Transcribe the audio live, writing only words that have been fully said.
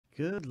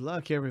Good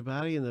luck,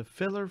 everybody, in the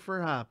filler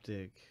for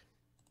Optic.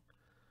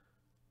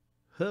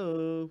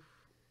 Ho!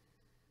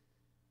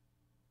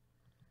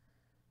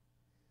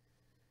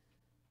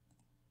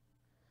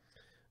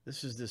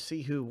 This is to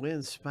see who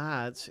wins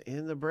spots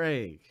in the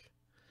break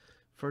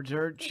for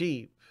dirt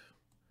cheap.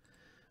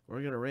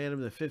 We're going to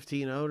random the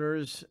 15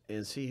 owners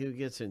and see who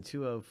gets in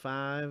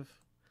 205.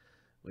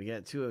 We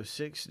got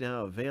 206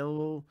 now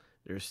available.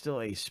 There's still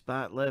a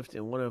spot left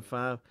in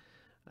 105.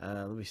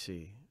 Let me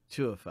see.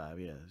 205,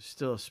 yeah.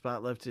 Still a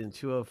spot left in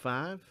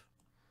 205.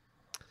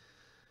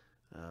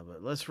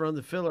 But let's run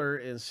the filler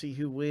and see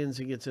who wins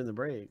and gets in the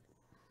break.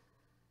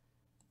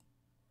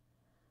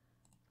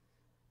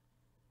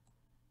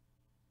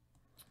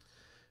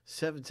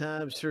 Seven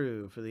times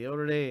through for the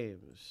owner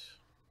names.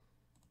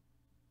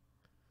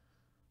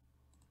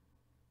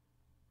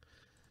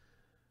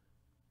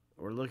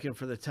 We're looking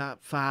for the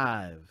top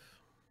 5.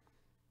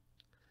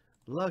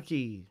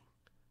 Lucky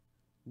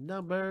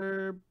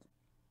number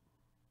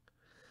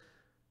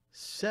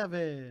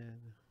 7.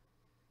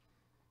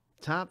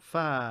 Top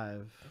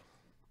 5.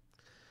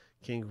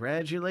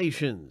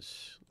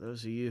 Congratulations,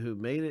 those of you who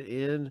made it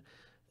in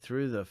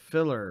through the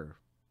filler.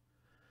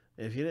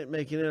 If you didn't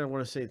make it in, I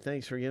want to say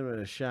thanks for giving it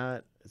a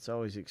shot. It's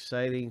always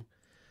exciting.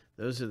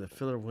 Those are the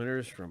filler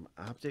winners from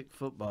Optic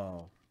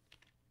Football.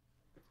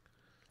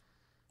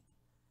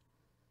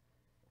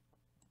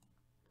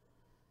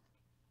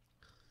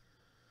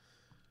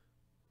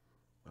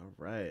 All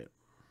right.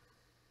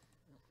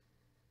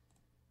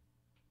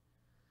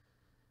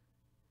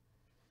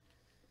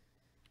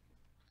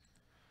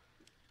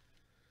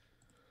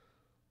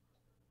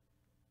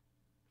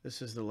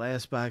 This is the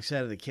last box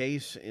out of the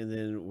case, and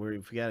then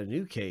we've got a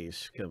new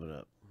case coming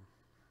up.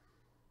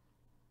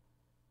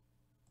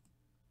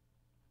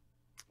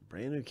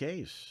 Brand new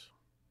case.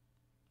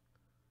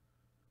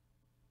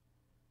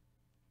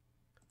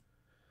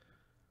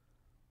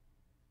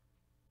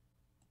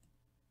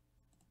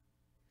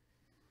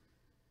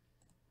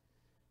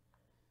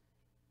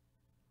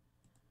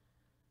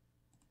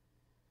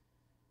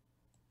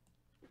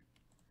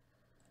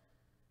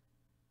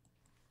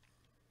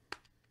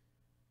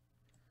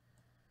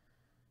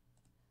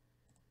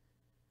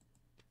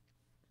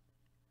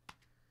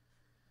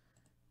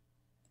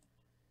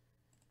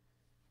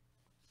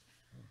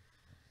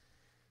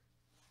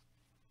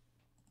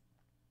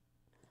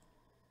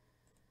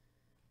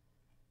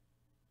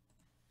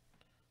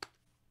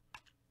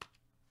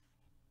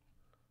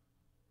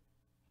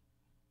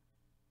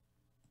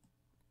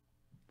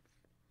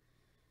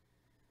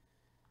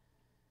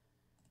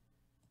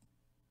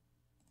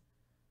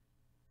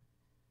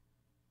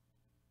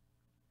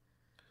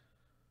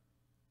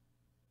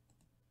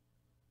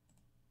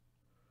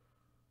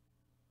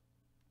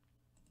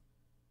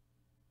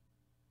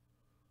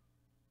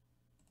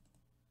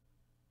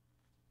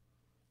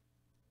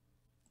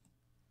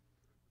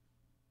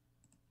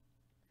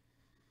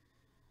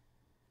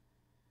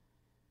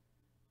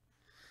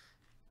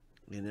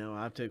 And now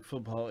Optic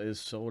Football is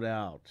sold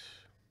out.